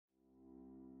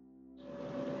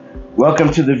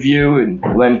Welcome to the view in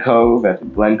Glen Cove at the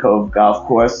Glen Cove Golf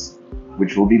Course,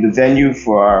 which will be the venue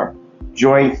for our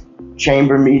joint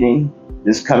chamber meeting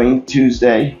this coming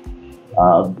Tuesday,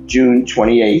 June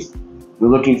 28th. We're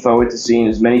looking forward to seeing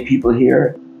as many people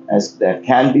here as that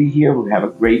can be here. We have a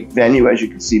great venue, as you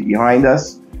can see behind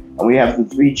us. And we have the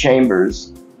three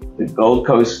chambers, the Gold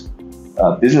Coast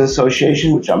Business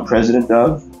Association, which I'm president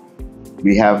of.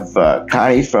 We have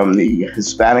Connie from the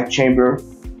Hispanic Chamber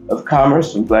of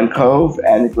Commerce from Glen Cove,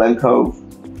 and the Glen Cove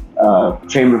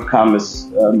Chamber of Commerce,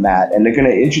 Matt. And they're going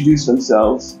to introduce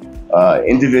themselves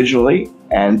individually.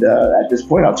 And at this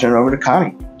point, I'll turn it over to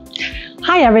Connie.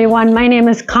 Hi, everyone. My name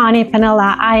is Connie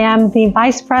Panilla. I am the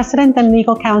Vice President and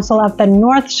Legal Counsel of the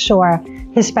North Shore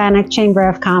Hispanic Chamber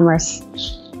of Commerce.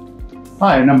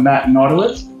 Hi, and I'm Matt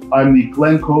Nautilus. I'm the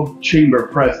Glen Cove Chamber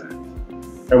President.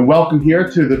 And welcome here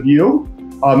to The View.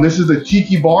 This is the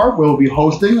Tiki Bar. We'll be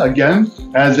hosting, again,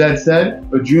 as Ed said,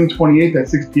 June 28th at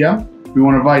 6 p.m. We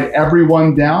want to invite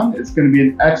everyone down. It's going to be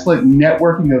an excellent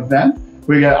networking event.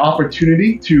 We get an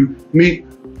opportunity to meet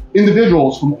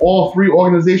individuals from all three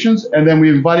organizations, and then we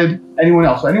invited anyone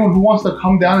else. So anyone who wants to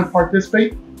come down and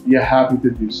participate, you're happy to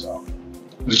do so.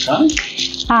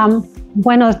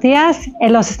 Buenos días,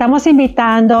 los estamos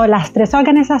invitando las tres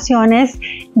organizaciones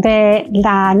de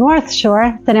la North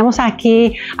Shore. Tenemos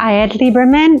aquí a Ed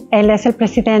Lieberman, él es el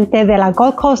presidente de la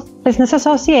Gold Coast Business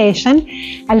Association,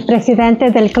 el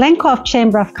presidente del Glen Cove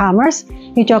Chamber of Commerce,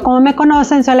 y yo, como me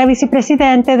conocen, soy la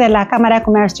vicepresidente de la Cámara de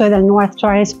Comercio del North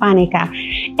Shore Hispánica.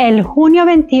 El junio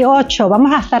 28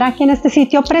 vamos a estar aquí en este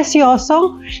sitio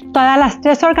precioso, todas las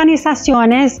tres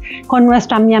organizaciones con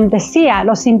nuestra membresía.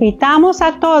 Los invitamos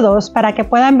a todos para que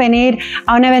puedan venir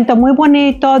a un evento muy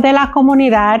bonito de la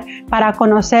comunidad para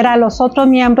conocer a los otros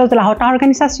miembros de las otras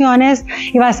organizaciones,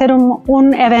 y va a ser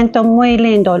un evento muy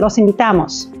lindo. Los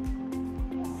invitamos.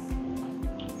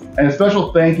 And a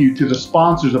special thank you to the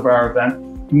sponsors of our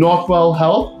event, Northwell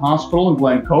Health Hospital in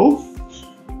Glen Cove,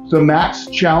 the Max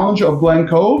Challenge of Glen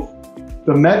Cove,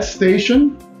 the Med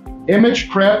Station,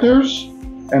 ImageKrafters,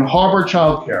 and Harbor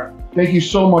Childcare. Thank you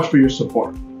so much for your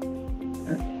support.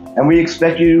 And we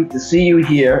expect to see you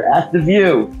here at The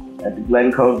View at the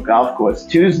Glen Cove Golf Course,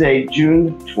 Tuesday,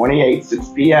 June 28th, 6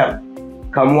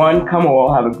 p.m. Come one, come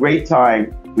all, have a great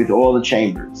time with all the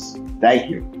chambers. Thank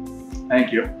you.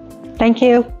 Thank you. Thank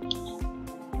you.